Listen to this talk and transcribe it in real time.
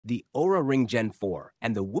The Oura Ring Gen 4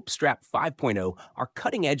 and the Whoop Strap 5.0 are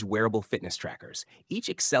cutting-edge wearable fitness trackers, each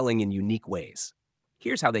excelling in unique ways.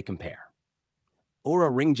 Here's how they compare. Oura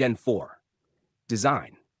Ring Gen 4.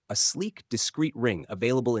 Design: a sleek, discreet ring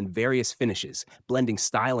available in various finishes, blending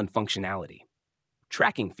style and functionality.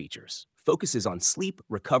 Tracking features: focuses on sleep,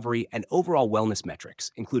 recovery, and overall wellness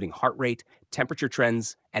metrics, including heart rate, temperature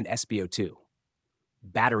trends, and SpO2.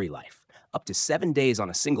 Battery life: up to 7 days on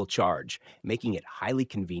a single charge, making it highly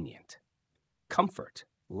convenient. Comfort: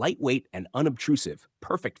 lightweight and unobtrusive,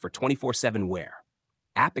 perfect for 24/7 wear.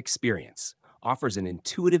 App experience: offers an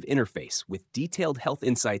intuitive interface with detailed health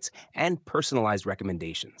insights and personalized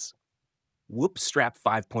recommendations. Whoop Strap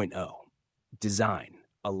 5.0. Design: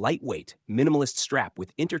 a lightweight, minimalist strap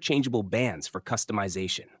with interchangeable bands for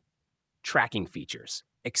customization. Tracking features: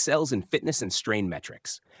 excels in fitness and strain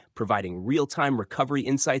metrics, providing real-time recovery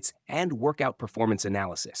insights and workout performance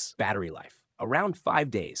analysis. Battery life: around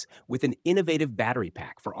 5 days, with an innovative battery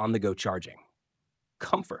pack for on-the-go charging.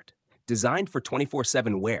 Comfort: designed for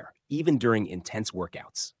 24/7 wear, even during intense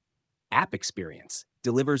workouts. App experience: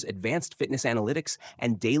 delivers advanced fitness analytics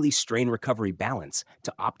and daily strain recovery balance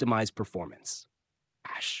to optimize performance.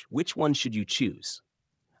 Which one should you choose?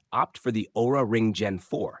 Opt for the Oura Ring Gen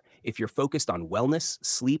 4 if you're focused on wellness,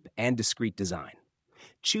 sleep, and discreet design.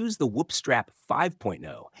 Choose the Whoop Strap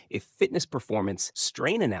 5.0 if fitness performance,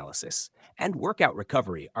 strain analysis, and workout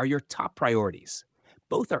recovery are your top priorities.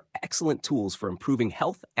 Both are excellent tools for improving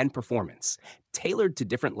health and performance, tailored to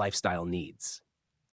different lifestyle needs.